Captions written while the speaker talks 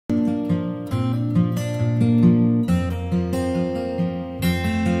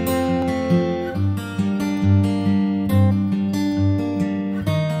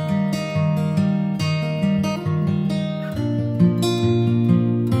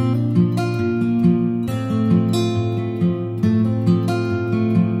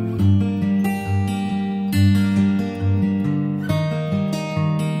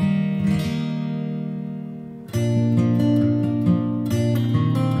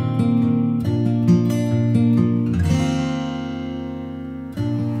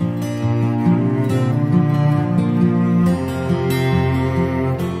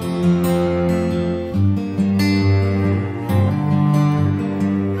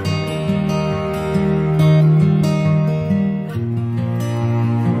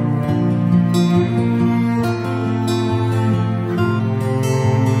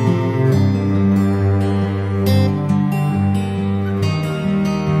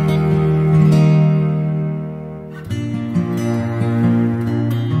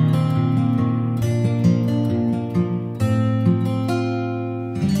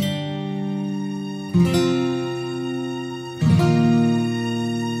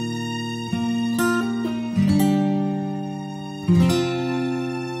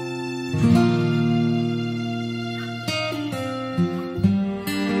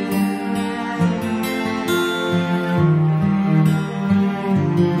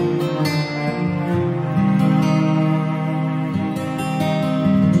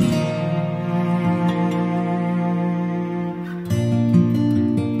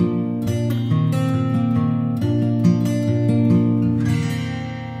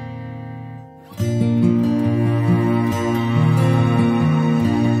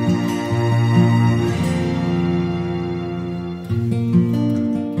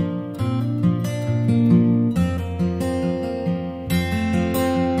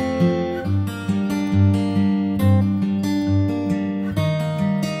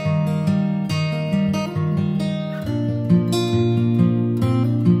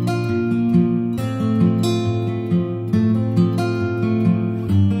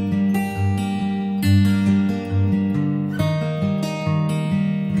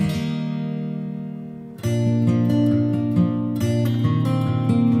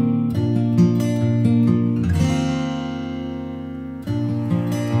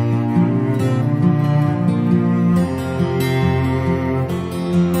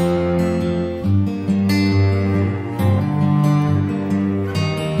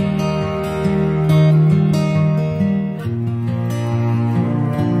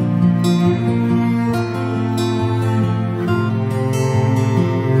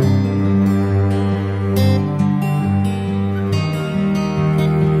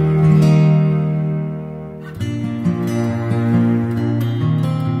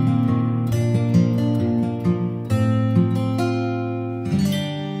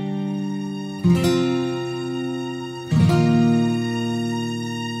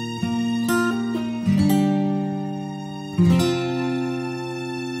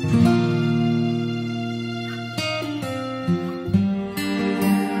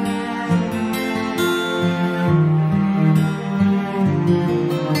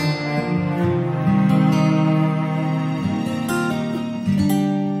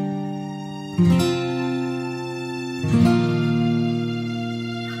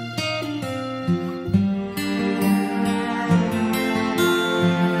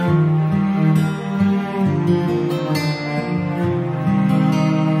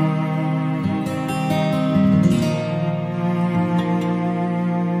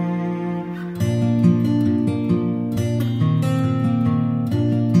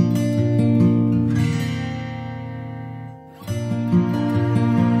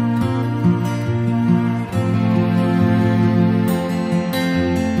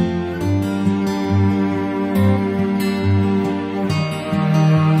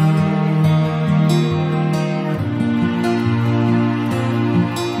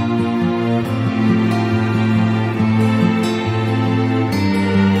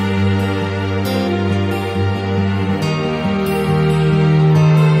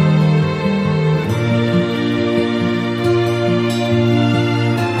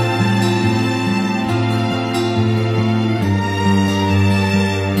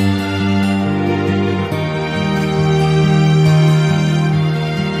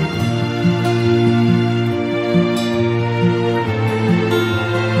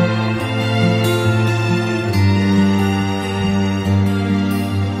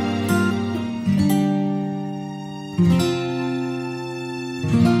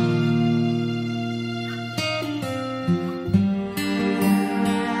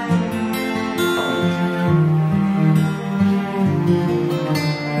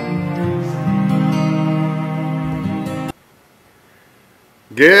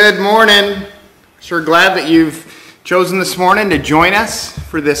Good morning. Sure glad that you've chosen this morning to join us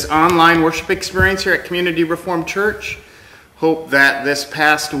for this online worship experience here at Community Reformed Church. Hope that this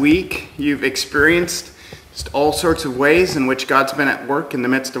past week you've experienced just all sorts of ways in which God's been at work in the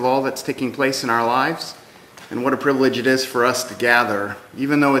midst of all that's taking place in our lives. And what a privilege it is for us to gather,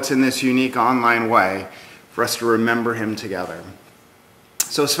 even though it's in this unique online way, for us to remember Him together.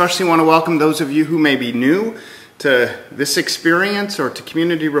 So especially want to welcome those of you who may be new to this experience or to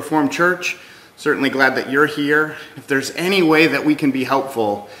Community Reformed Church. Certainly glad that you're here. If there's any way that we can be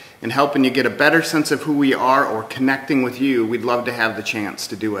helpful in helping you get a better sense of who we are or connecting with you, we'd love to have the chance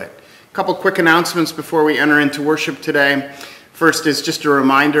to do it. A couple quick announcements before we enter into worship today. First is just a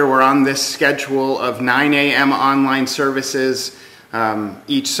reminder, we're on this schedule of 9 a.m. online services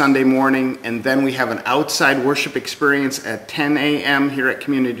each Sunday morning, and then we have an outside worship experience at 10 a.m. here at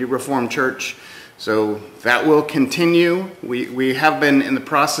Community Reformed Church. So that will continue. We have been in the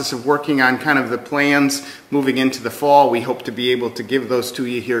process of working on kind of the plans moving into the fall. We hope to be able to give those to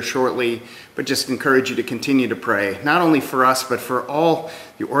you here shortly, but just encourage you to continue to pray, not only for us, but for all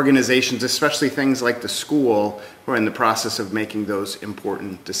the organizations, especially things like the school, who are in the process of making those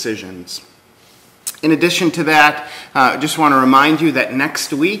important decisions. In addition to that, I just want to remind you that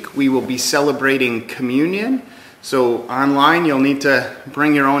next week we will be celebrating communion. So online, you'll need to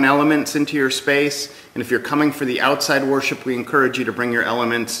bring your own elements into your space. And if you're coming for the outside worship, we encourage you to bring your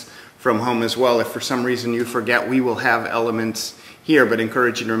elements from home as well. If for some reason you forget, we will have elements here, but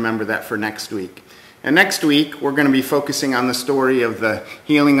encourage you to remember that for next week. And next week, we're going to be focusing on the story of the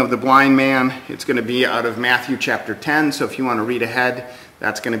healing of the blind man. It's going to be out of Matthew chapter 10. So if you want to read ahead,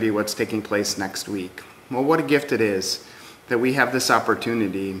 that's going to be what's taking place next week. Well, what a gift it is that we have this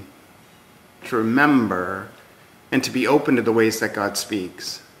opportunity to remember and to be open to the ways that God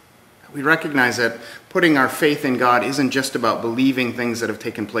speaks. We recognize that putting our faith in God isn't just about believing things that have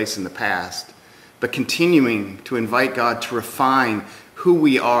taken place in the past, but continuing to invite God to refine who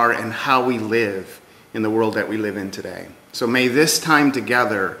we are and how we live in the world that we live in today. So may this time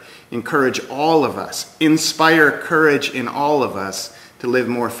together encourage all of us, inspire courage in all of us to live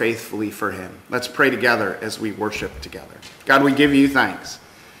more faithfully for Him. Let's pray together as we worship together. God, we give you thanks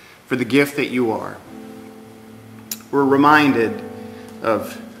for the gift that you are. We're reminded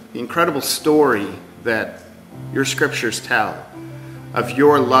of the incredible story that your scriptures tell of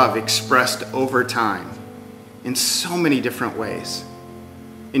your love expressed over time in so many different ways.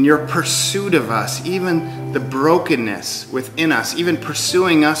 In your pursuit of us, even the brokenness within us, even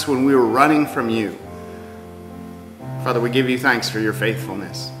pursuing us when we were running from you. Father, we give you thanks for your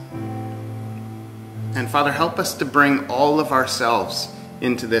faithfulness. And Father, help us to bring all of ourselves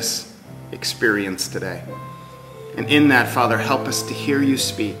into this experience today. And in that, Father, help us to hear you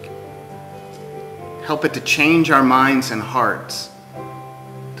speak. Help it to change our minds and hearts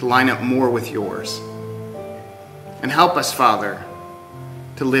to line up more with yours. And help us, Father,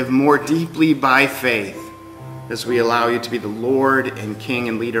 to live more deeply by faith as we allow you to be the Lord and King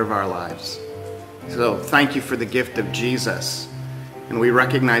and leader of our lives. So thank you for the gift of Jesus. And we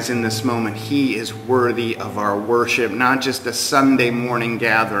recognize in this moment He is worthy of our worship, not just a Sunday morning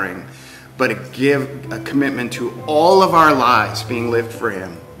gathering, but a commitment to all of our lives being lived for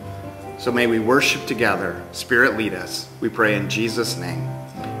Him. So may we worship together. Spirit, lead us. We pray in Jesus' name.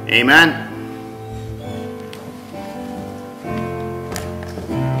 Amen.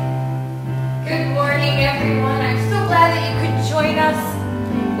 Good morning, everyone. I'm so glad that you could join us.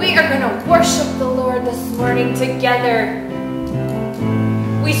 We are going to worship the Lord this morning together.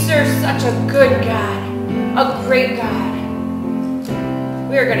 We serve such a good God, a great God.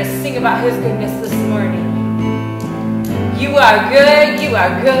 We are going to sing about His goodness this morning. You are good, you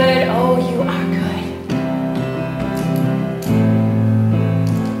are good, oh, you are good.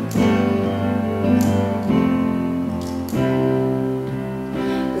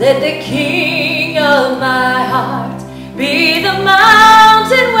 Let the King of my heart be the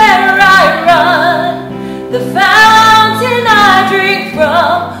mountain where I run, the fountain I drink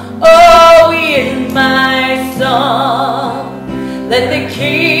from, oh, He is my song. Let the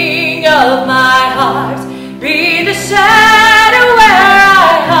King of my heart be the shadow where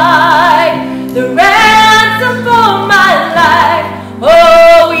I hide, the ransom for my life,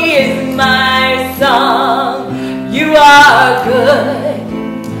 oh, He is my song. You are good,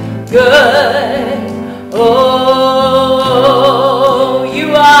 good, oh,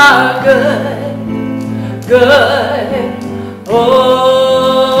 you are good, good,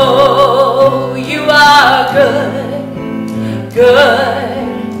 oh, you are good, good,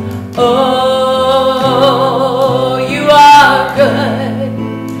 oh, you are good,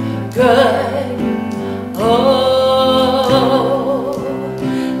 good, oh,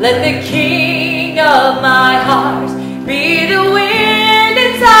 let the King of my heart be the wind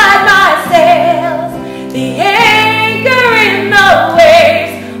inside my sails, the anchor in the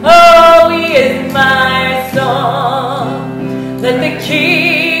waves, oh, He is my song. Let the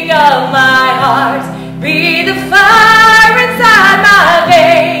King of my heart be the fire inside my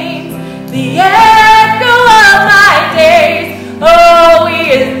veins, the echo of my days, oh, He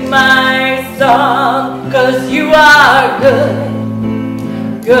is my song. 'Cause you are good,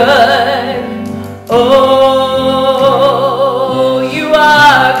 good, oh, you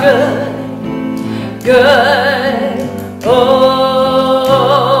are good, good, oh,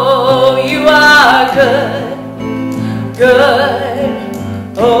 you are good, good,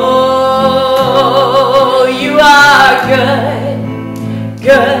 oh, you are good,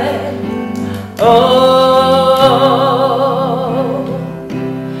 good, oh,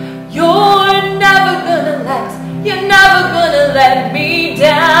 you're never gonna let me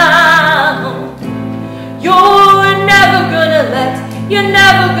down. You're never gonna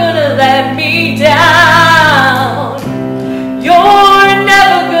let me down. You're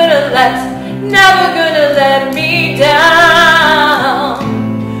never gonna let me down.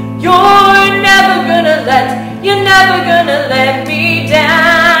 You're never gonna let me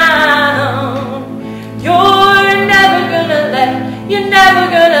down. You're never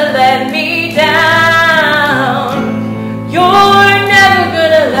gonna let me down. You're never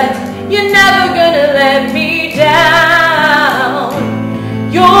gonna let me down.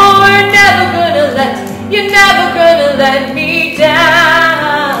 You're never gonna let me down.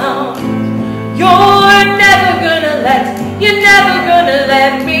 You're never gonna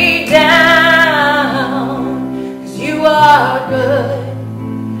let me down. 'Cause you are good,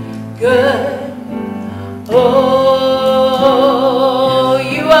 good, oh,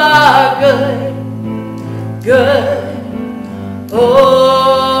 you are good, good,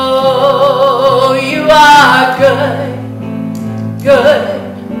 oh, you are good, good,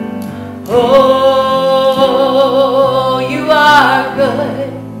 oh, you are good,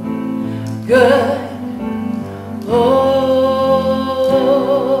 good, oh.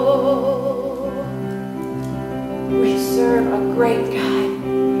 We serve a great God.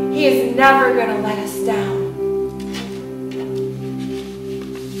 He is never going to let us down.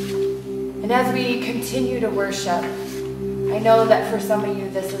 And as we continue to worship, I know that for some of you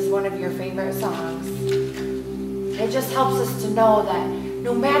this is one of your favorite songs. It just helps us to know that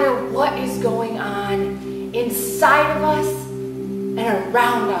no matter what is going on inside of us and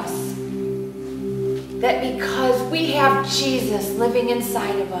around us, that because we have Jesus living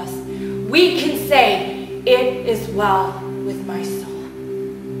inside of us, we can say, "It is well with my soul."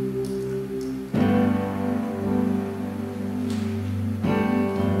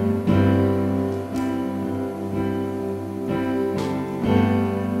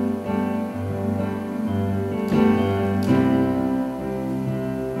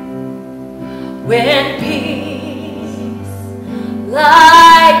 When peace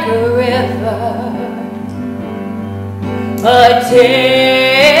like a river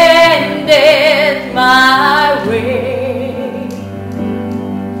attendeth my way,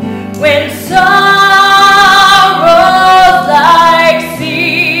 when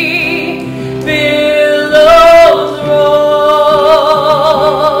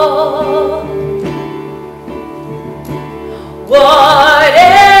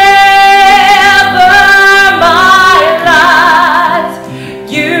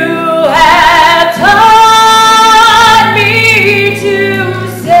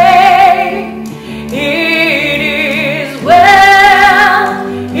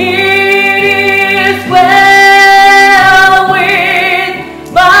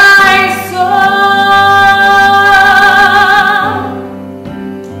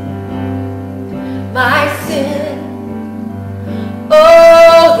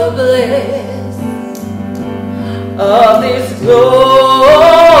the bliss of this glorious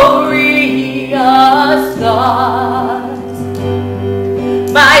thought.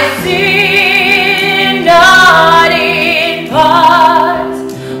 My sin not in part,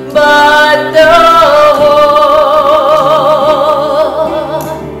 but the whole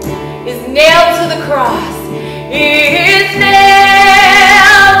is nailed to the cross. Is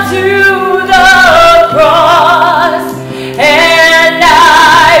nailed to the cross, and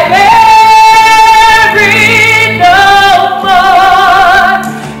I bear it no more.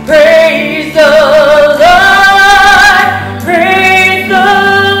 Praise the Lord, praise the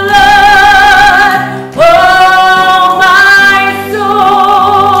Lord, oh my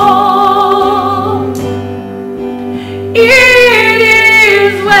soul. It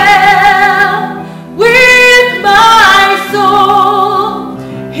is well with my soul.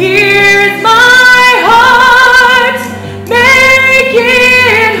 Here's my heart, make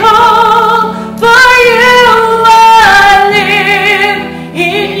it whole. For you I live,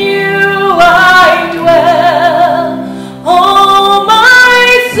 in you I dwell. Oh my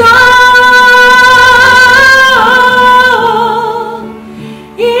soul,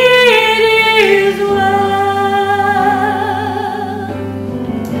 it is well.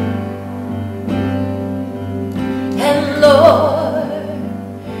 And Lord,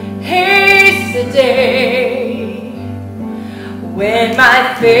 haste the day when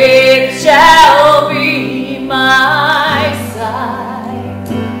my faith shall be my sight.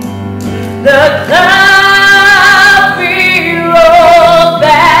 The clouds be rolled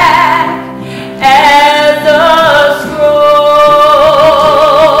back as a scroll.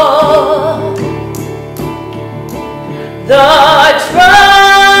 The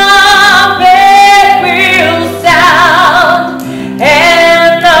trumpet will sound,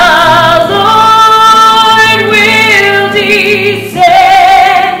 and the Lord will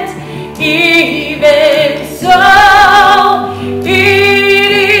descend. Even so, it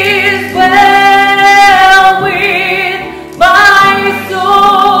is well with my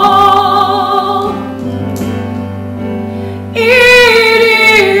soul. It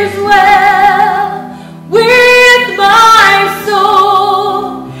is well with my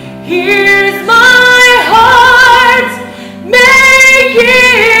soul. Here's my heart, make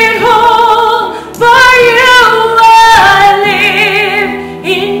it whole. For you I live,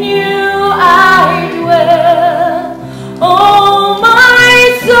 in you I dwell. Oh my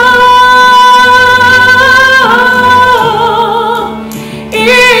soul, it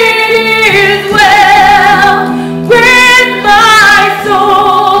is well with my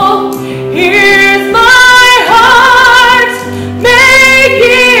soul. Here's my heart, make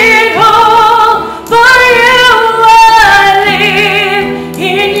it whole. For you I live,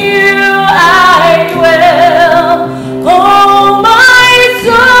 in you I dwell. Oh my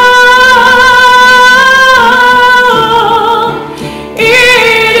soul, it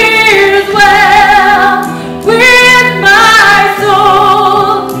is well with my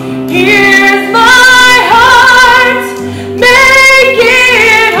soul. Here's my heart, make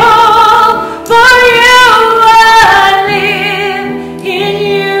it whole. For you I live, in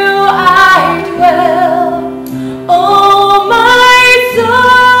you I dwell. Oh my soul,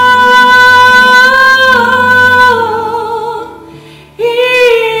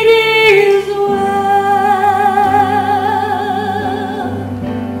 it is well.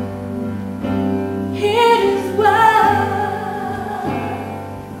 It is well.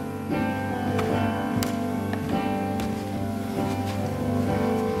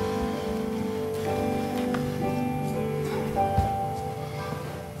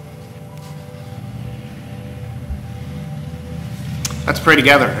 Let's pray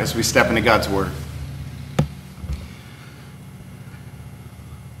together as we step into God's Word.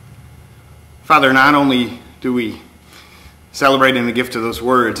 Father, not only do we celebrate in the gift of those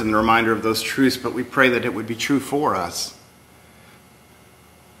words and the reminder of those truths, but we pray that it would be true for us.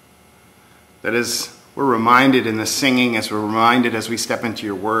 That as we're reminded in the singing, as we're reminded as we step into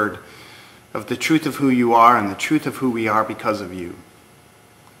your Word, of the truth of who you are and the truth of who we are because of you.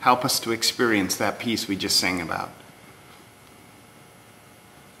 Help us to experience that peace we just sang about.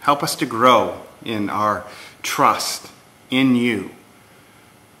 Help us to grow in our trust in you.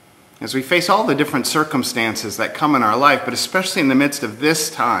 As we face all the different circumstances that come in our life, but especially in the midst of this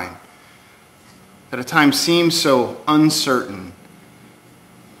time, that at times seems so uncertain,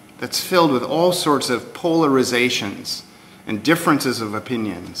 that's filled with all sorts of polarizations and differences of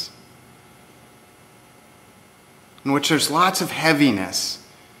opinions, in which there's lots of heaviness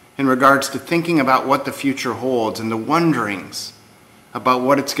in regards to thinking about what the future holds and the wonderings about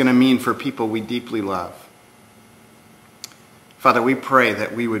what it's going to mean for people we deeply love. Father, we pray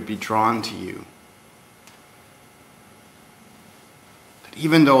that we would be drawn to you. That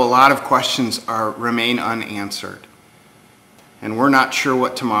even though a lot of questions remain unanswered, and we're not sure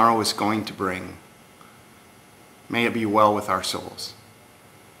what tomorrow is going to bring, may it be well with our souls.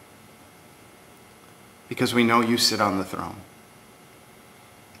 Because we know you sit on the throne.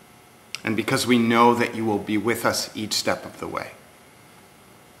 And because we know that you will be with us each step of the way.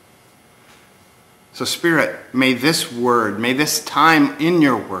 So Spirit, may this word, may this time in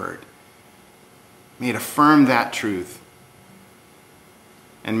your word, may it affirm that truth.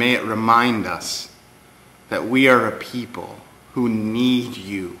 And may it remind us that we are a people who need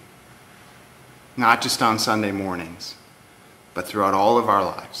you. Not just on Sunday mornings, but throughout all of our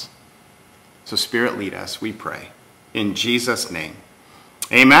lives. So Spirit, lead us, we pray. In Jesus' name,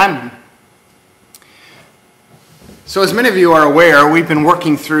 amen. So as many of you are aware, we've been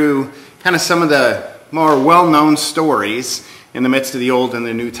working through kind of some of the more well-known stories in the midst of the Old and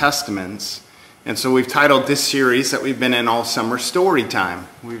the New Testaments. And so we've titled this series that we've been in all summer Story Time.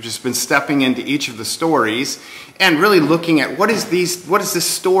 We've just been stepping into each of the stories and really looking at what does this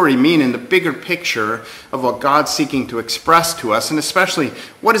story mean in the bigger picture of what God's seeking to express to us, and especially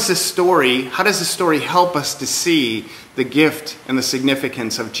how does this story help us to see the gift and the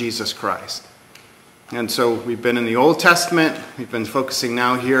significance of Jesus Christ. And so we've been in the Old Testament, we've been focusing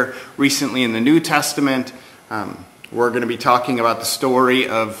now here recently in the New Testament. We're going to be talking about the story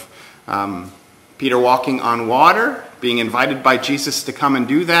of Peter walking on water, being invited by Jesus to come and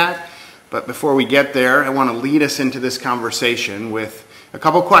do that. But before we get there, I want to lead us into this conversation with a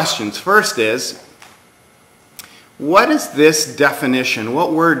couple questions. First is, what is this definition?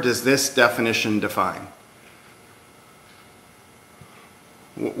 What word does this definition define?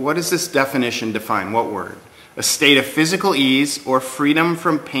 What does this definition define? What word? A state of physical ease or freedom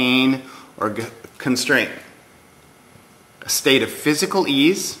from pain or constraint. A state of physical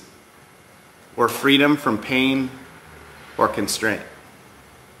ease or freedom from pain or constraint.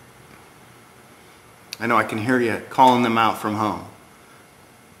 I know I can hear you calling them out from home.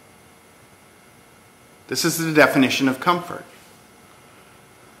 This is the definition of comfort.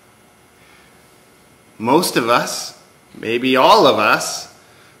 Most of us, maybe all of us,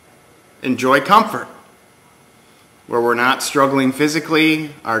 enjoy comfort. Where we're not struggling physically,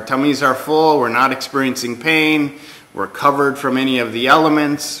 our tummies are full, we're not experiencing pain, we're covered from any of the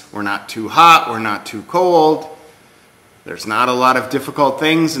elements, we're not too hot, we're not too cold. There's not a lot of difficult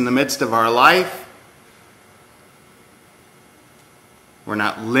things in the midst of our life. We're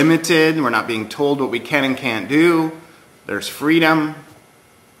not limited, we're not being told what we can and can't do. There's freedom.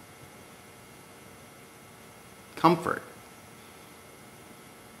 Comfort.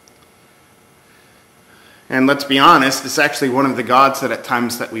 And let's be honest, it's actually one of the gods that at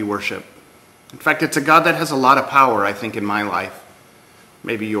times that we worship. In fact, it's a God that has a lot of power, I think, in my life.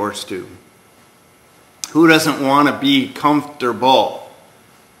 Maybe yours too. Who doesn't want to be comfortable?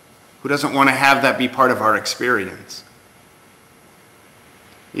 Who doesn't want to have that be part of our experience?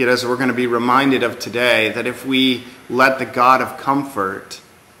 Yet as we're going to be reminded of today, that if we let the God of comfort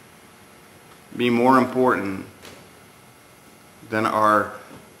be more important than our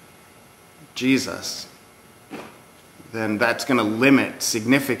Jesus, then that's going to limit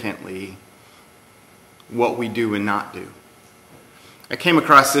significantly what we do and not do. I came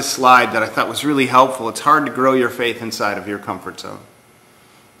across this slide that I thought was really helpful. It's hard to grow your faith inside of your comfort zone.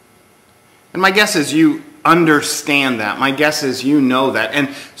 And my guess is you understand that. My guess is you know that.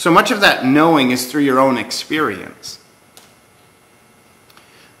 And so much of that knowing is through your own experience.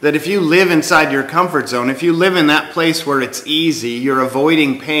 That if you live inside your comfort zone, if you live in that place where it's easy, you're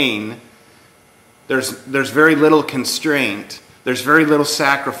avoiding pain, there's very little constraint, there's very little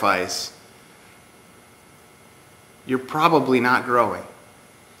sacrifice, you're probably not growing.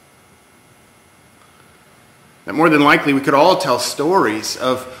 That more than likely we could all tell stories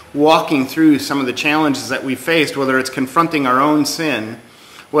of walking through some of the challenges that we faced, whether it's confronting our own sin,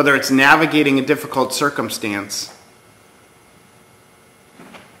 whether it's navigating a difficult circumstance.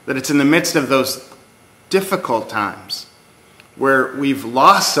 That it's in the midst of those difficult times where we've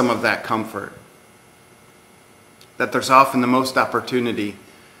lost some of that comfort, that there's often the most opportunity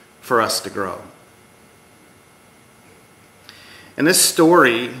for us to grow. And this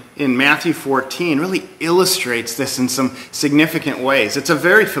story in Matthew 14 really illustrates this in some significant ways. It's a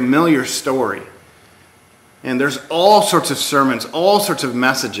very familiar story. And there's all sorts of sermons, all sorts of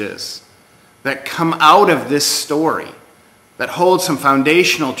messages that come out of this story that hold some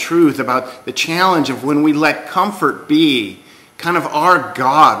foundational truth about the challenge of when we let comfort be kind of our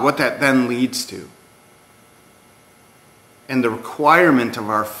God, what that then leads to. And the requirement of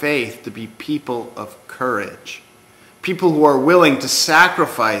our faith to be people of courage. People who are willing to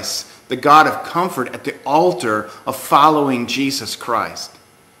sacrifice the God of comfort at the altar of following Jesus Christ.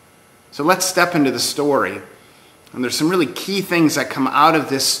 So let's step into the story. And there's some really key things that come out of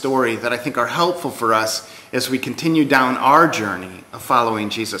this story that I think are helpful for us as we continue down our journey of following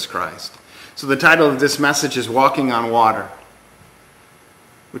Jesus Christ. So the title of this message is Walking on Water,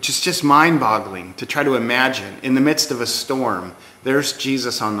 which is just mind-boggling to try to imagine. In the midst of a storm, there's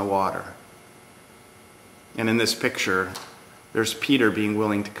Jesus on the water. And in this picture, there's Peter being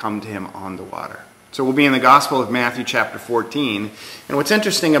willing to come to him on the water. So we'll be in the Gospel of Matthew chapter 14. And what's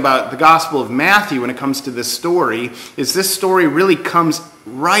interesting about the Gospel of Matthew when it comes to this story is this story really comes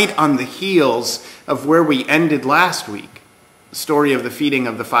right on the heels of where we ended last week, the story of the feeding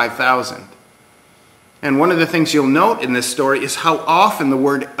of the 5,000. And one of the things you'll note in this story is how often the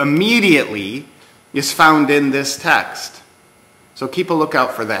word immediately is found in this text. So keep a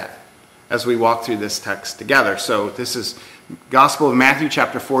lookout for that as we walk through this text together. So this is Gospel of Matthew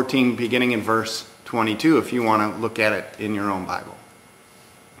chapter 14, beginning in verse 22, if you want to look at it in your own Bible.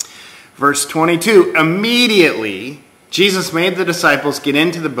 Verse 22, immediately Jesus made the disciples get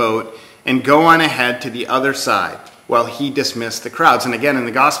into the boat and go on ahead to the other side while he dismissed the crowds. And again, in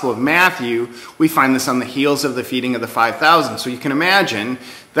the Gospel of Matthew, we find this on the heels of the feeding of the 5,000. So you can imagine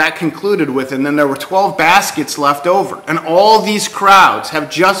that concluded with, and then there were 12 baskets left over. And all these crowds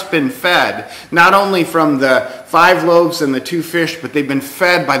have just been fed, not only from the 5 loaves and the 2 fish, but they've been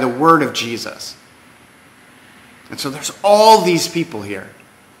fed by the word of Jesus. And so there's all these people here.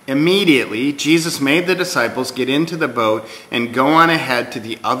 Immediately, Jesus made the disciples get into the boat and go on ahead to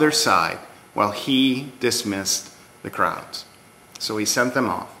the other side while he dismissed the crowds. So he sent them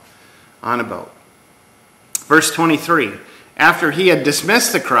off on a boat. Verse 23, after he had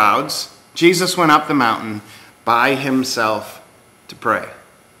dismissed the crowds, Jesus went up the mountain by himself to pray.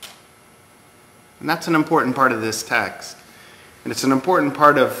 And that's an important part of this text. And it's an important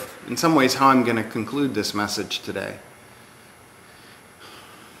part of, in some ways, how I'm going to conclude this message today.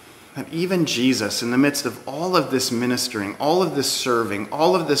 That even Jesus, in the midst of all of this ministering, all of this serving,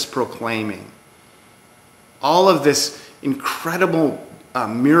 all of this proclaiming, all of this incredible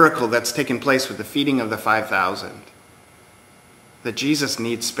miracle that's taken place with the feeding of the 5,000, that Jesus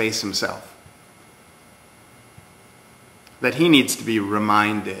needs space himself. That he needs to be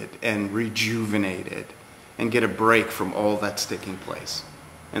reminded and rejuvenated and get a break from all that's taking place.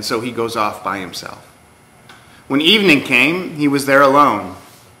 And so he goes off by himself. When evening came, he was there alone.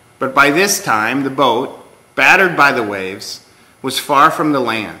 But by this time, the boat, battered by the waves, was far from the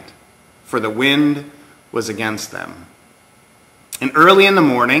land, for the wind was against them. And early in the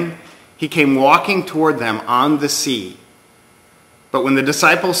morning, he came walking toward them on the sea. But when the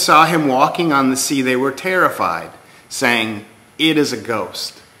disciples saw him walking on the sea, they were terrified, saying, "It is a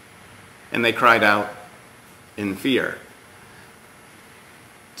ghost." And they cried out in fear.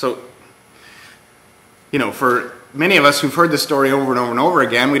 So, for many of us who've heard this story over and over and over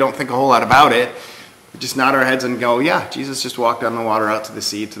again, we don't think a whole lot about it. We just nod our heads and go, yeah, Jesus just walked on the water out to the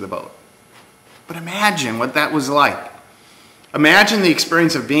sea, to the boat. But imagine what that was like. Imagine the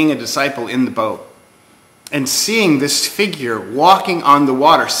experience of being a disciple in the boat and seeing this figure walking on the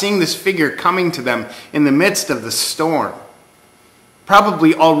water, seeing this figure coming to them in the midst of the storm.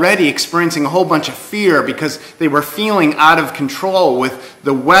 Probably already experiencing a whole bunch of fear because they were feeling out of control with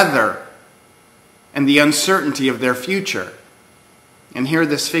the weather and the uncertainty of their future. And here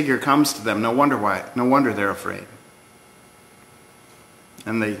this figure comes to them. No wonder they're afraid.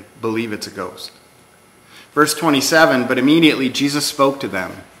 And they believe it's a ghost. Verse 27, but immediately Jesus spoke to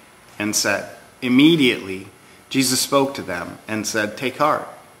them and said, immediately Jesus spoke to them and said, take heart.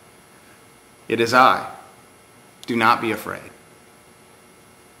 It is I. Do not be afraid.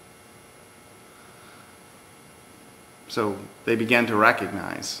 So they began to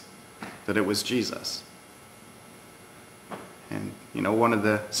recognize that it was Jesus. And, one of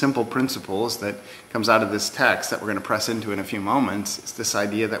the simple principles that comes out of this text that we're going to press into in a few moments is this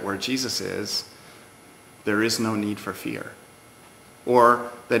idea that where Jesus is, there is no need for fear.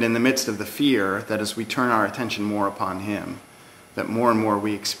 Or that in the midst of the fear, that as we turn our attention more upon him, that more and more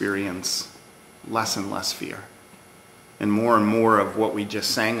we experience less and less fear. And more of what we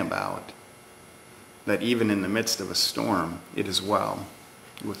just sang about, that even in the midst of a storm, it is well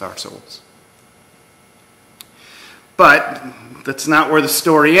with our souls. But that's not where the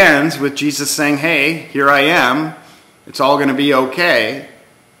story ends, with Jesus saying, hey, here I am. It's all going to be okay.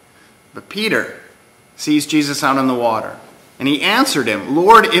 But Peter sees Jesus out on the water. And he answered him,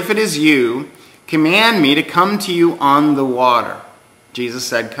 Lord, if it is you, command me to come to you on the water. Jesus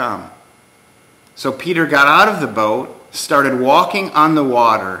said, come. So Peter got out of the boat, started walking on the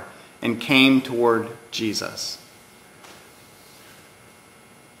water, and came toward Jesus.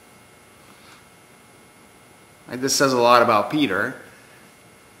 Right? This says a lot about Peter.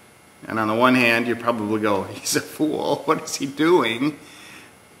 And on the one hand, you probably go, he's a fool. What is he doing?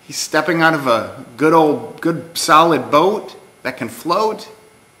 He's stepping out of a good solid boat that can float,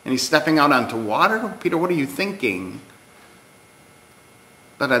 and he's stepping out onto water? Peter, what are you thinking?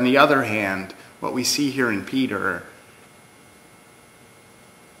 But on the other hand, what we see here in Peter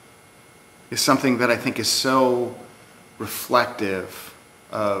is something that I think is so reflective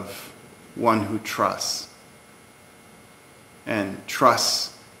of one who trusts, and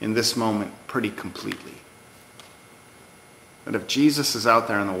trusts in this moment pretty completely. That if Jesus is out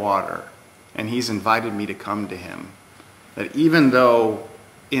there in the water and he's invited me to come to him, that even though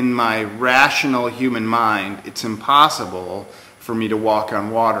in my rational human mind it's impossible for me to walk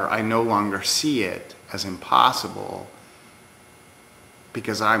on water, I no longer see it as impossible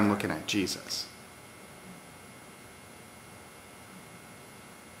because I'm looking at Jesus.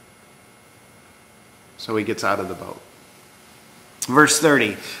 So he gets out of the boat. Verse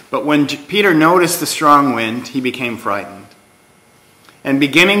 30, but when Peter noticed the strong wind, he became frightened. And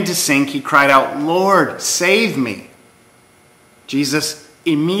beginning to sink, he cried out, Lord, save me. Jesus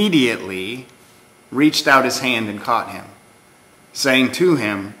immediately reached out his hand and caught him, saying to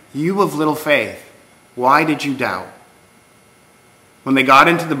him, you of little faith, why did you doubt? When they got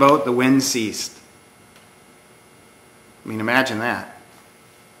into the boat, the wind ceased. I mean, imagine that.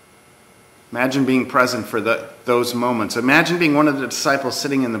 Imagine being present for those moments. Imagine being one of the disciples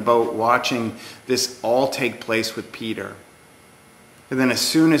sitting in the boat watching this all take place with Peter. And then as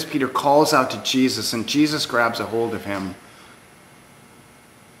soon as Peter calls out to Jesus and Jesus grabs a hold of him,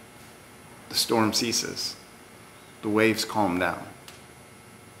 the storm ceases. The waves calm down.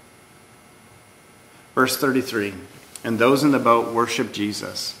 Verse 33, and those in the boat worshiped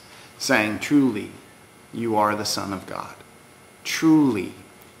Jesus, saying, truly, you are the Son of God. Truly,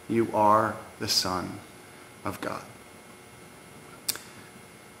 you are the Son of God.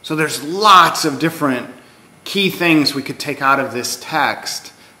 So there's lots of different key things we could take out of this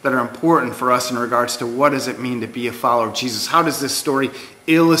text that are important for us in regards to what does it mean to be a follower of Jesus. How does this story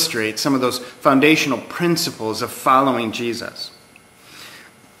illustrate some of those foundational principles of following Jesus?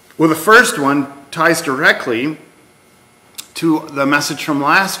 Well, the first one ties directly to the message from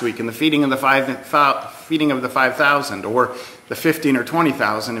last week in the feeding of the 5,000, or the 15 or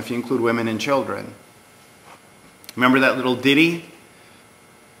 20,000 if you include women and children. Remember that little ditty?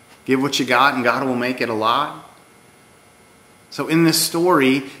 Give what you got and God will make it a lot. So in this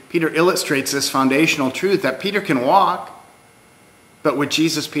story, Peter illustrates this foundational truth that Peter can walk, but with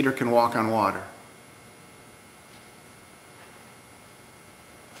Jesus, Peter can walk on water.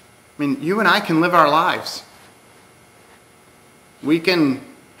 I mean, you and I can live our lives. We can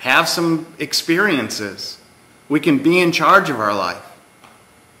have some experiences. We can be in charge of our life.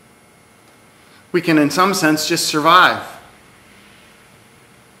 We can, in some sense, just survive.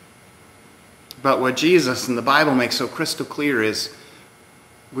 But what Jesus and the Bible makes so crystal clear is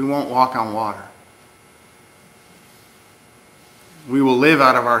we won't walk on water. We will live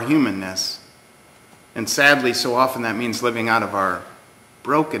out of our humanness. And sadly, so often that means living out of our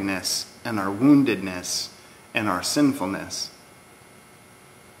brokenness and our woundedness and our sinfulness.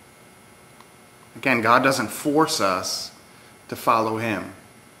 Again, God doesn't force us to follow him.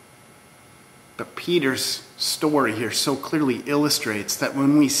 But Peter's story here so clearly illustrates that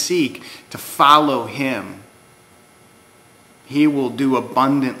when we seek to follow him, he will do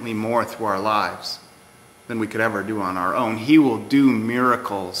abundantly more through our lives than we could ever do on our own. He will do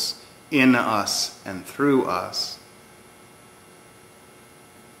miracles in us and through us.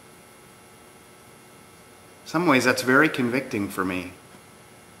 In some ways, that's very convicting for me.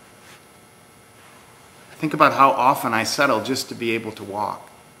 I think about how often I settle just to be able to walk.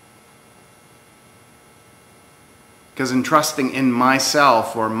 Because in trusting in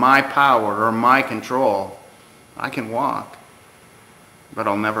myself or my power or my control, I can walk, but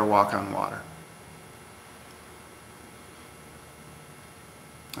I'll never walk on water.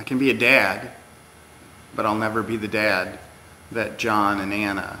 I can be a dad, but I'll never be the dad that John and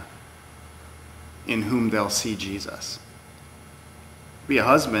Anna, in whom they'll see Jesus. Be a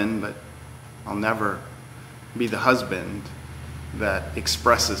husband, but I'll never be the husband that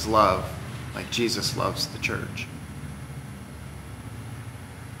expresses love like Jesus loves the church.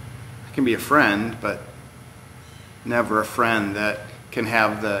 I can be a friend, but never a friend that can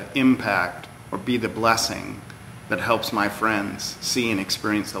have the impact or be the blessing that helps my friends see and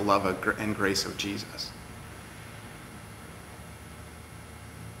experience the love and grace of Jesus.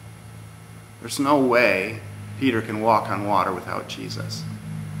 There's no way Peter can walk on water without Jesus.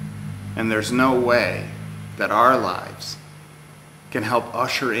 And there's no way that our lives can help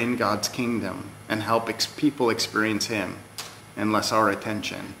usher in God's kingdom and help people experience him unless our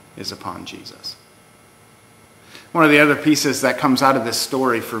attention is upon Jesus. One of the other pieces that comes out of this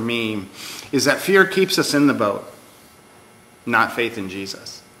story for me is that fear keeps us in the boat, not faith in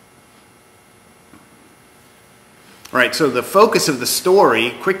Jesus. Right, so the focus of the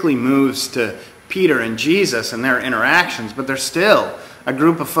story quickly moves to Peter and Jesus and their interactions, but there's still a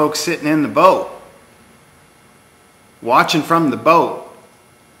group of folks sitting in the boat, watching from the boat.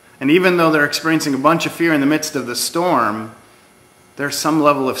 And even though they're experiencing a bunch of fear in the midst of the storm, there's some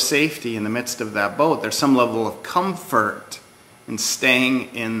level of safety in the midst of that boat. There's some level of comfort in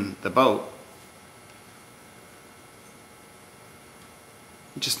staying in the boat.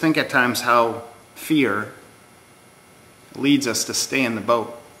 Just think at times how fear leads us to stay in the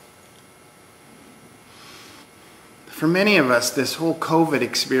boat. For many of us, this whole COVID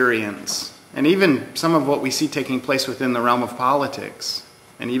experience, and even some of what we see taking place within the realm of politics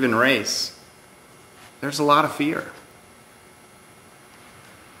and even race, there's a lot of fear.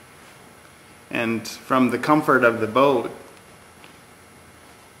 And from the comfort of the boat,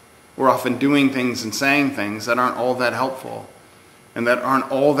 we're often doing things and saying things that aren't all that helpful, and that aren't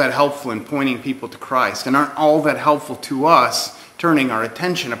all that helpful in pointing people to Christ, and aren't all that helpful to us turning our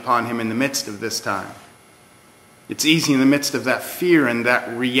attention upon him in the midst of this time. It's easy in the midst of that fear and that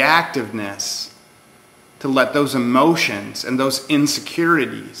reactiveness to let those emotions and those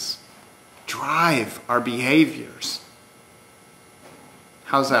insecurities drive our behaviors.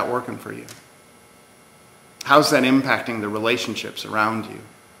 How's that working for you? How's that impacting the relationships around you?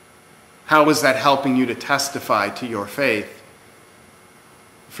 How is that helping you to testify to your faith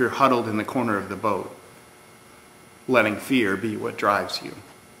if you're huddled in the corner of the boat, letting fear be what drives you?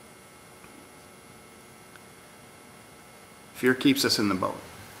 Fear keeps us in the boat.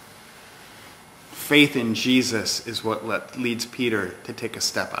 Faith in Jesus is what leads Peter to take a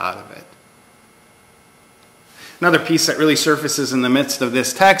step out of it. Another piece that really surfaces in the midst of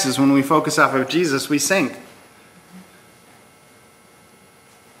this text is when we focus off of Jesus, we sink.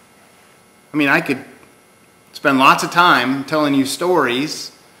 I mean, I could spend lots of time telling you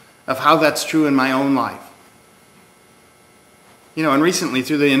stories of how that's true in my own life. You know, and recently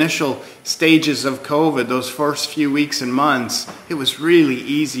through the initial stages of COVID, those first few weeks and months, it was really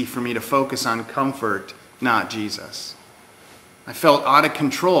easy for me to focus on comfort, not Jesus. I felt out of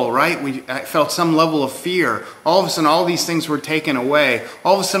control, right? I felt some level of fear. All of a sudden, all these things were taken away.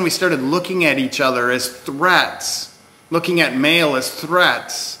 All of a sudden, we started looking at each other as threats, looking at mail as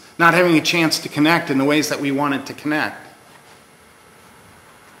threats, not having a chance to connect in the ways that we wanted to connect.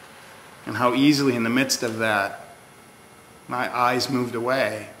 And how easily in the midst of that, my eyes moved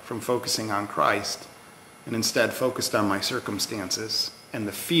away from focusing on Christ and instead focused on my circumstances and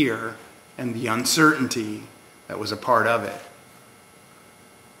the fear and the uncertainty that was a part of it.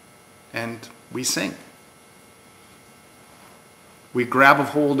 And we sink. We grab a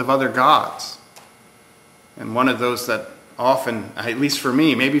hold of other gods. And one of those that often, at least for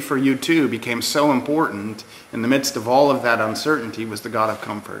me, maybe for you too, became so important in the midst of all of that uncertainty was the God of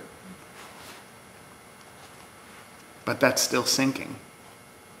comfort. But that's still sinking.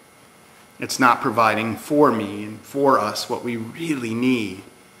 It's not providing for me and for us what we really need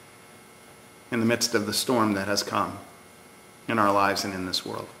in the midst of the storm that has come in our lives and in this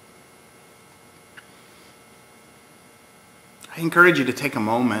world. I encourage you to take a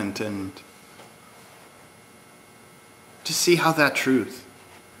moment and just see how that truth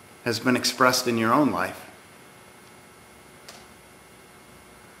has been expressed in your own life.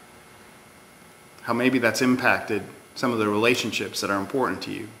 How maybe that's impacted some of the relationships that are important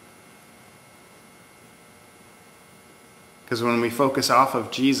to you. Because when we focus off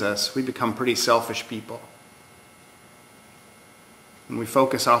of Jesus, we become pretty selfish people. When we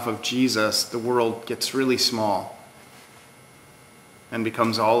focus off of Jesus, the world gets really small and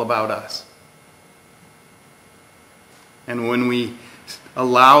becomes all about us. And when we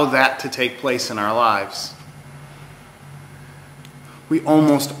allow that to take place in our lives, we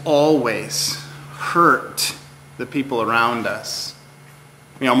almost always hurt the people around us.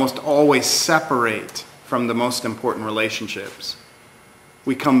 We almost always separate from the most important relationships.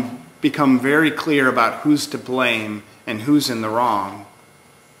 We become very clear about who's to blame and who's in the wrong.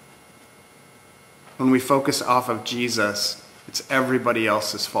 When we focus off of Jesus, it's everybody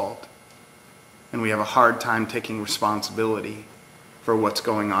else's fault. And we have a hard time taking responsibility for what's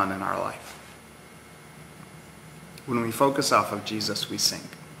going on in our life. When we focus off of Jesus, we sink.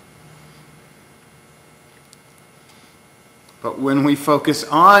 But when we focus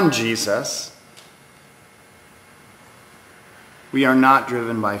on Jesus, we are not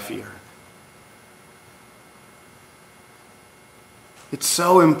driven by fear. It's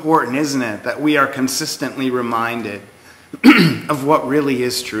so important, isn't it, that we are consistently reminded of what really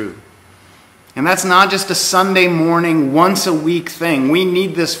is true. And that's not just a Sunday morning, once a week thing. We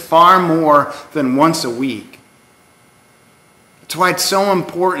need this far more than once a week. That's why it's so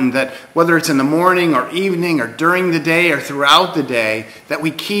important that whether it's in the morning or evening or during the day or throughout the day, that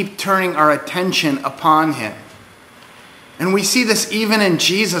we keep turning our attention upon him. And we see this even in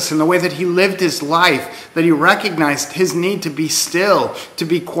Jesus in the way that he lived his life, that he recognized his need to be still, to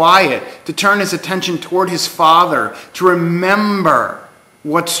be quiet, to turn his attention toward his Father, to remember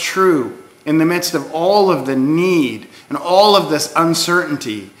what's true in the midst of all of the need and all of this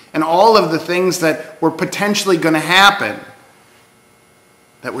uncertainty and all of the things that were potentially going to happen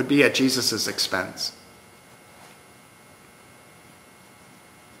that would be at Jesus' expense.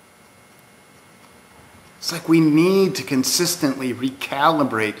 It's like we need to consistently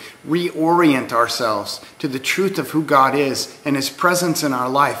recalibrate, reorient ourselves to the truth of who God is and his presence in our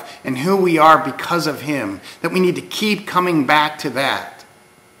life and who we are because of him. That we need to keep coming back to that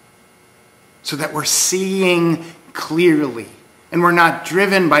so that we're seeing clearly and we're not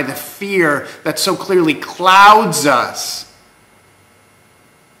driven by the fear that so clearly clouds us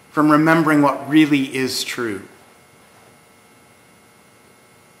from remembering what really is true.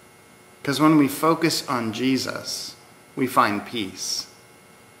 Because when we focus on Jesus, we find peace.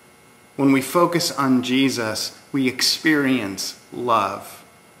 When we focus on Jesus, we experience love.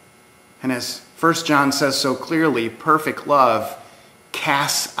 And as 1 John says so clearly, perfect love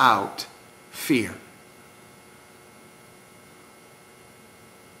casts out fear.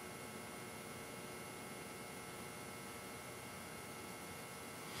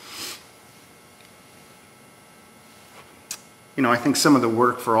 You know, I think some of the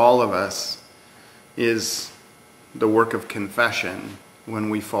work for all of us is the work of confession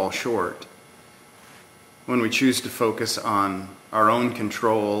when we fall short. When we choose to focus on our own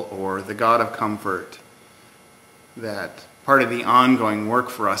control or the God of comfort. That part of the ongoing work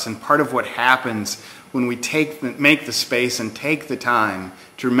for us and part of what happens when we make the space and take the time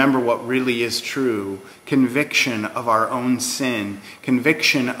to remember what really is true, conviction of our own sin,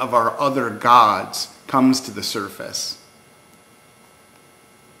 conviction of our other gods comes to the surface.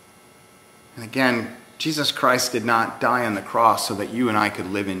 And again, Jesus Christ did not die on the cross so that you and I could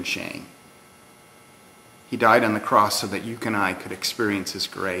live in shame. He died on the cross so that you and I could experience his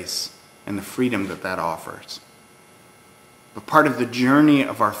grace and the freedom that that offers. But part of the journey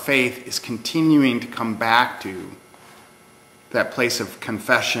of our faith is continuing to come back to that place of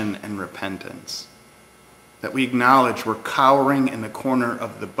confession and repentance. That we acknowledge we're cowering in the corner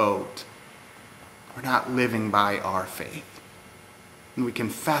of the boat. We're not living by our faith. And we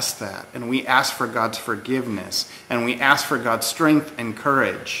confess that, and we ask for God's forgiveness, and we ask for God's strength and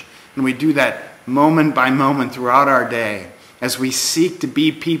courage. And we do that moment by moment throughout our day as we seek to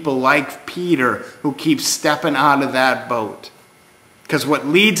be people like Peter who keeps stepping out of that boat. Because what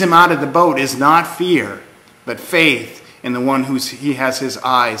leads him out of the boat is not fear, but faith in the one who he has his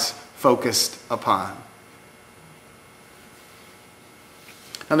eyes focused upon.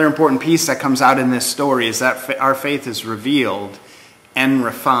 Another important piece that comes out in this story is that our faith is revealed and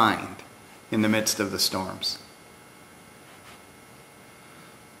refined in the midst of the storms.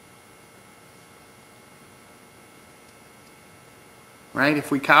 Right?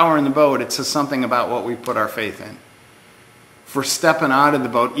 If we cower in the boat, it says something about what we put our faith in. If we're stepping out of the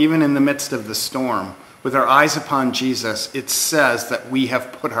boat, even in the midst of the storm, with our eyes upon Jesus, it says that we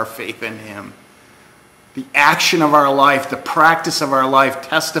have put our faith in him. The action of our life, the practice of our life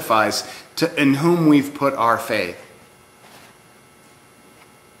testifies to in whom we've put our faith.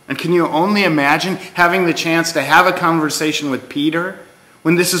 And can you only imagine having the chance to have a conversation with Peter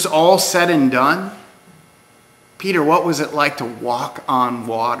when this is all said and done? Peter, what was it like to walk on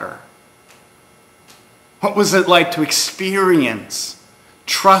water? What was it like to experience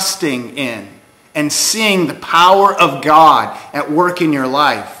trusting in and seeing the power of God at work in your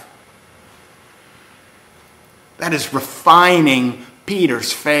life? That is refining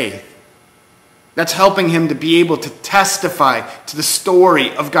Peter's faith. That's helping him to be able to testify to the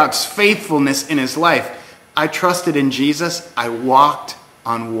story of God's faithfulness in his life. I trusted in Jesus. I walked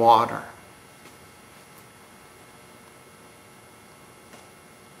on water.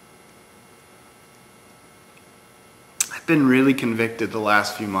 I've been really convicted the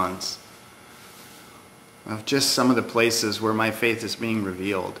last few months of just some of the places where my faith is being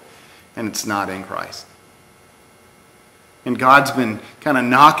revealed and it's not in Christ. And God's been kind of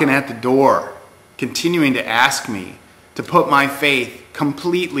knocking at the door, continuing to ask me to put my faith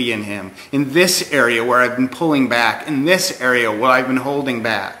completely in him, in this area where I've been pulling back, in this area where I've been holding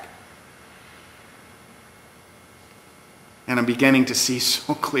back. And I'm beginning to see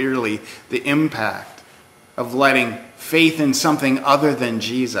so clearly the impact of letting faith in something other than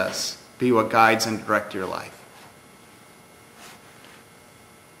Jesus be what guides and directs your life.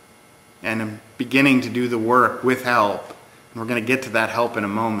 And I'm beginning to do the work with help, and we're going to get to that help in a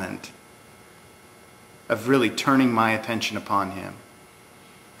moment, of really turning my attention upon him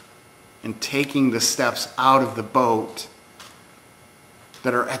and taking the steps out of the boat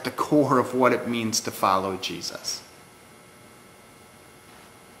that are at the core of what it means to follow Jesus.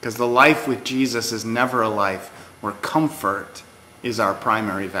 Because the life with Jesus is never a life where comfort is our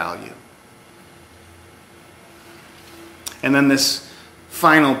primary value. And then this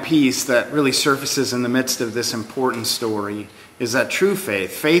final piece that really surfaces in the midst of this important story is that true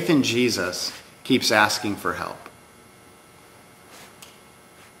faith, faith in Jesus, keeps asking for help.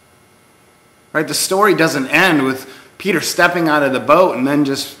 Right? The story doesn't end with Peter stepping out of the boat and then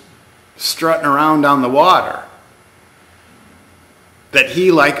just strutting around on the water. That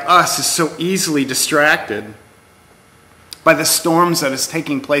he, like us, is so easily distracted by the storms that is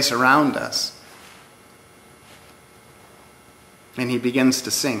taking place around us. And he begins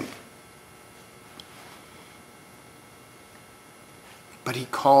to sink. But he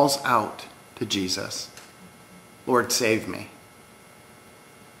calls out to Jesus, "Lord, save me."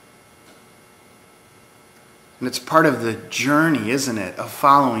 And it's part of the journey, isn't it, of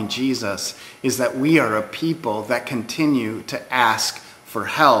following Jesus, is that we are a people that continue to ask for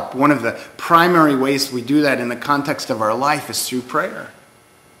help. One of the primary ways we do that in the context of our life is through prayer.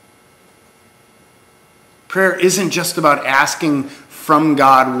 Prayer isn't just about asking from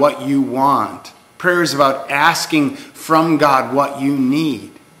God what you want. Prayer is about asking from God what you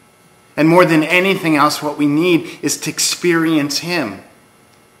need. And more than anything else, what we need is to experience him,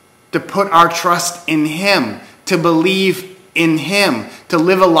 to put our trust in him, to believe in him, to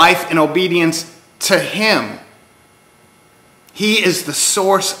live a life in obedience to him. He is the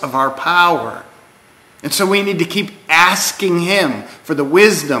source of our power. And so we need to keep asking him for the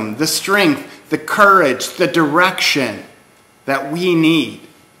wisdom, the strength, the courage, the direction that we need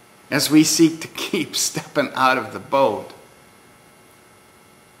as we seek to keep stepping out of the boat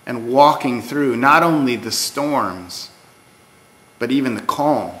and walking through not only the storms, but even the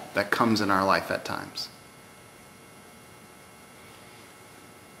calm that comes in our life at times.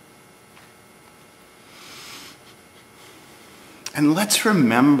 And let's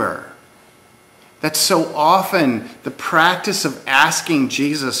remember that so often the practice of asking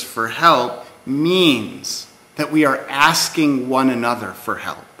Jesus for help means that we are asking one another for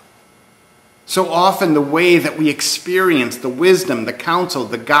help. So often the way that we experience the wisdom, the counsel,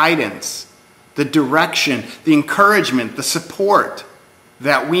 the guidance, the direction, the encouragement, the support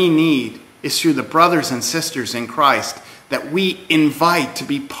that we need is through the brothers and sisters in Christ that we invite to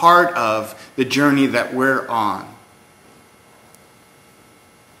be part of the journey that we're on.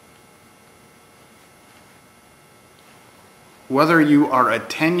 Whether you are a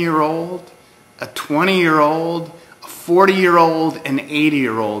 10-year-old, a 20-year-old, a 40-year-old, an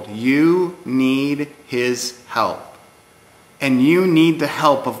 80-year-old, you need his help. And you need the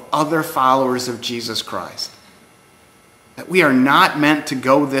help of other followers of Jesus Christ. That we are not meant to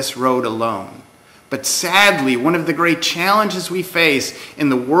go this road alone. But sadly, one of the great challenges we face in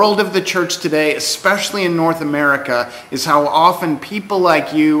the world of the church today, especially in North America, is how often people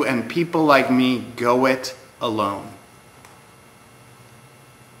like you and people like me go it alone.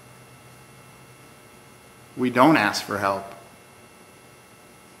 We don't ask for help.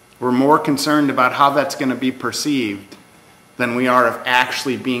 We're more concerned about how that's going to be perceived than we are of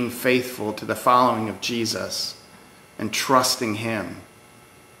actually being faithful to the following of Jesus and trusting him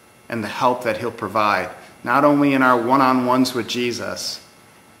and the help that he'll provide, not only in our one-on-ones with Jesus,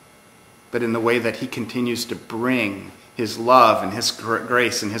 but in the way that he continues to bring his love and his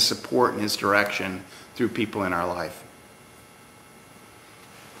grace and his support and his direction through people in our life.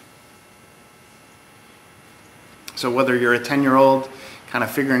 So whether you're a 10-year-old kind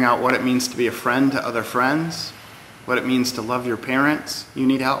of figuring out what it means to be a friend to other friends, what it means to love your parents, you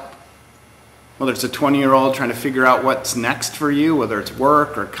need help. Whether it's a 20-year-old trying to figure out what's next for you, whether it's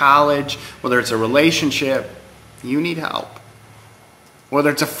work or college, whether it's a relationship, you need help. Whether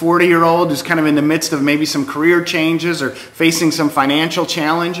it's a 40-year-old who's kind of in the midst of maybe some career changes or facing some financial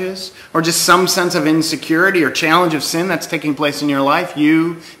challenges or just some sense of insecurity or challenge of sin that's taking place in your life,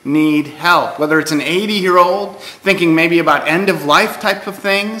 you need help. Whether it's an 80-year-old thinking maybe about end-of-life type of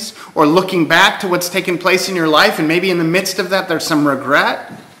things or looking back to what's taken place in your life and maybe in the midst of that there's some regret,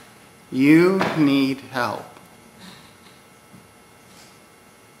 you need help.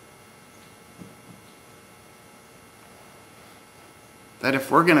 That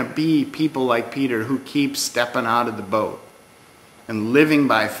if we're going to be people like Peter who keep stepping out of the boat, and living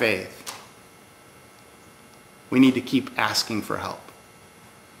by faith, we need to keep asking for help.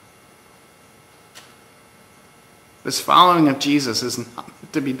 This following of Jesus is not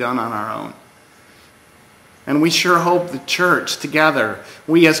to be done on our own. And we sure hope the church together,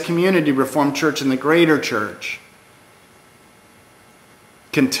 we as Community Reformed Church and the greater church,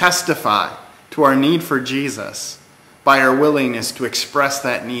 can testify to our need for Jesus by our willingness to express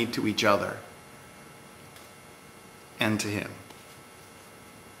that need to each other and to him.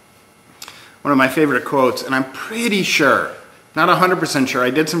 One of my favorite quotes, and I'm pretty sure, not 100% sure, I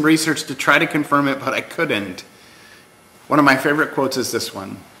did some research to try to confirm it, but I couldn't. One of my favorite quotes is this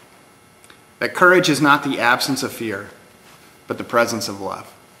one, that courage is not the absence of fear, but the presence of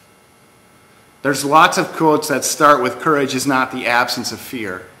love. There's lots of quotes that start with courage is not the absence of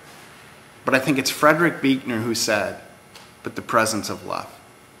fear, but I think it's Frederick Buechner who said, but the presence of love.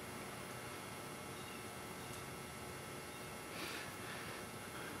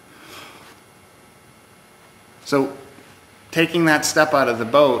 So taking that step out of the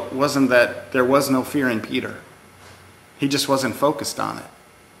boat wasn't that there was no fear in Peter. He just wasn't focused on it.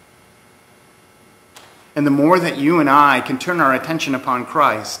 And the more that you and I can turn our attention upon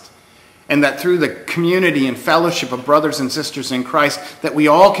Christ, and that through the community and fellowship of brothers and sisters in Christ, that we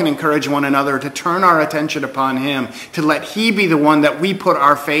all can encourage one another to turn our attention upon him, to let he be the one that we put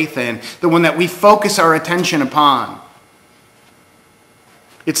our faith in, the one that we focus our attention upon.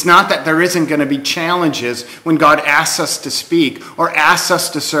 It's not that there isn't going to be challenges when God asks us to speak or asks us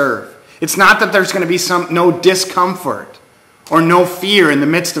to serve. It's not that there's going to be no discomfort or no fear in the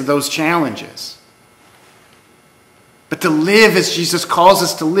midst of those challenges. But to live as Jesus calls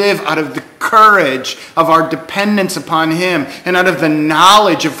us to live, out of the courage of our dependence upon him, and out of the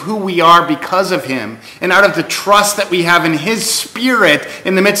knowledge of who we are because of him, and out of the trust that we have in his Spirit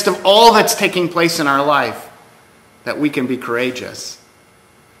in the midst of all that's taking place in our life, that we can be courageous.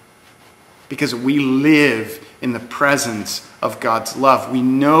 Because we live in the presence of God's love. We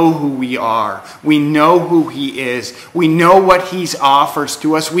know who we are. We know who he is. We know what he offers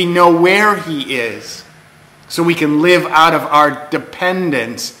to us. We know where he is. So we can live out of our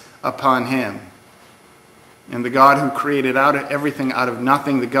dependence upon him. And the God who created everything out of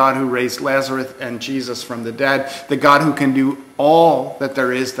nothing, the God who raised Lazarus and Jesus from the dead, the God who can do all that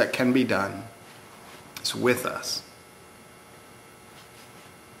there is that can be done, is with us.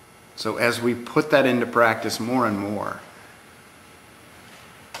 So as we put that into practice more and more,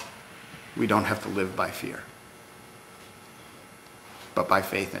 we don't have to live by fear, but by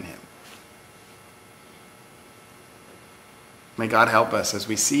faith in him. May God help us as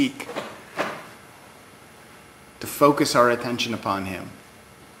we seek to focus our attention upon him,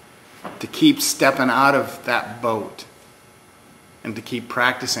 to keep stepping out of that boat, and to keep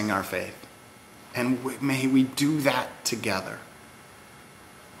practicing our faith. And may we do that together.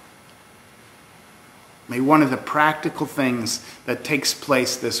 May one of the practical things that takes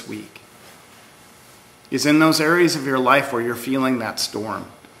place this week is in those areas of your life where you're feeling that storm,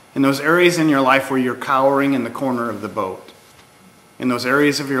 in those areas in your life where you're cowering in the corner of the boat, in those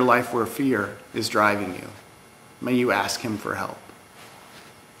areas of your life where fear is driving you, may you ask him for help.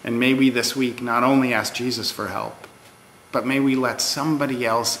 And may we this week not only ask Jesus for help, but may we let somebody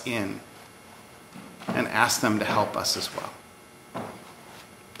else in and ask them to help us as well.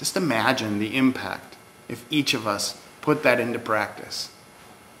 Just imagine the impact if each of us put that into practice,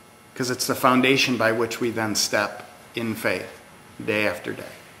 because it's the foundation by which we then step in faith day after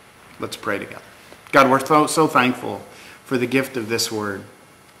day. Let's pray together. God, we're so thankful for the gift of this word,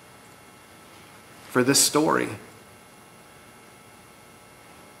 for this story,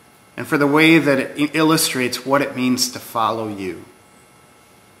 and for the way that it illustrates what it means to follow you.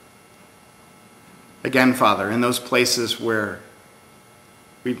 Again, Father, in those places where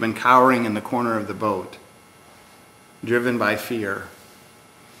we've been cowering in the corner of the boat, driven by fear,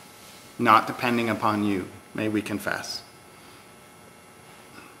 not depending upon you, may we confess.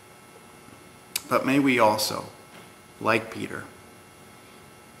 But may we also, like Peter,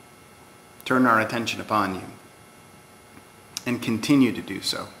 turn our attention upon you and continue to do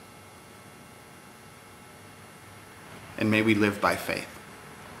so. And may we live by faith.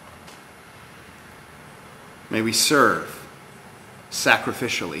 May we serve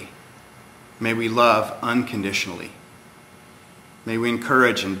sacrificially. May we love unconditionally. May we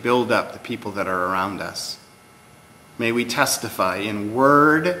encourage and build up the people that are around us. May we testify in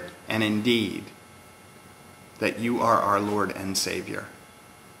word and in deed that you are our Lord and Savior.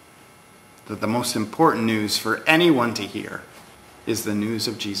 That the most important news for anyone to hear is the news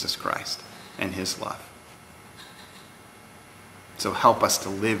of Jesus Christ and his love. So help us to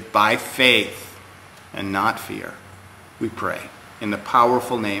live by faith and not fear, we pray. in the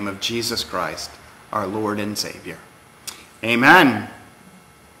powerful name of Jesus Christ, our Lord and Savior. Amen.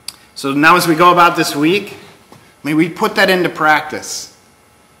 So now as we go about this week, may we put that into practice.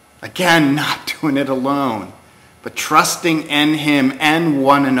 Again, not doing it alone, but trusting in him and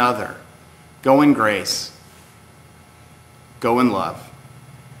one another. Go in grace. Go in love.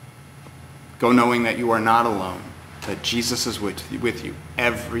 Go knowing that you are not alone, that Jesus is with you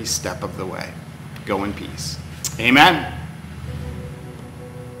every step of the way. Go in peace. Amen.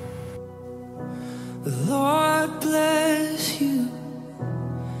 The Lord bless you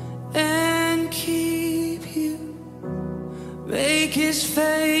and keep you. Make his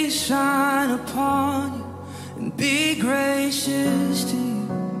face shine upon you and be gracious to you.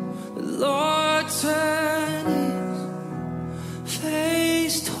 The Lord turn his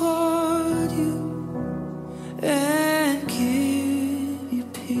face toward you